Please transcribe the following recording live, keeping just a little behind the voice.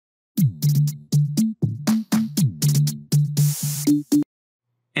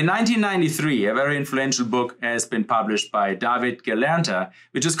In 1993, a very influential book has been published by David Gelernter,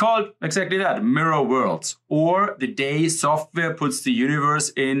 which is called exactly that, Mirror Worlds, or The Day Software Puts the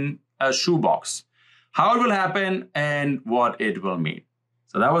Universe in a Shoebox. How it will happen and what it will mean.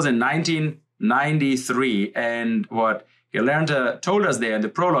 So that was in 1993, and what Gelernter told us there in the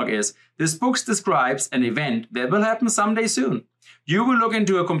prologue is, this book describes an event that will happen someday soon. You will look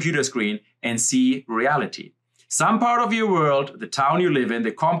into a computer screen and see reality. Some part of your world, the town you live in,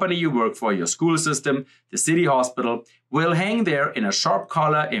 the company you work for, your school system, the city hospital, will hang there in a sharp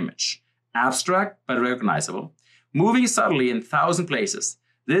color image. Abstract but recognizable. Moving subtly in 1,000 places.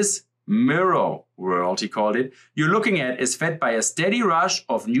 This mirror world, he called it, you're looking at is fed by a steady rush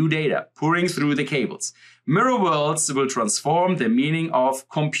of new data pouring through the cables. Mirror worlds will transform the meaning of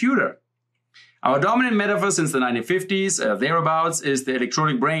computer. Our dominant metaphor since the 1950s, thereabouts, is the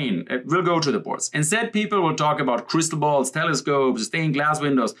electronic brain. It will go to the boards. Instead, people will talk about crystal balls, telescopes, stained glass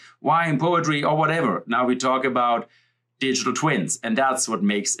windows, wine, poetry, or whatever. Now we talk about digital twins, and that's what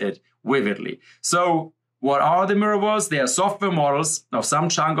makes it vividly. So what are the mirror worlds? They are software models of some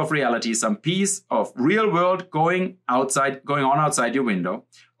chunk of reality, some piece of real world going on outside your window,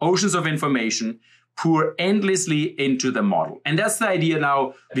 oceans of information, pour endlessly into the model. And that's the idea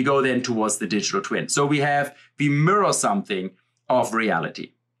now. We go then towards the digital twin. So we mirror something of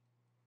reality.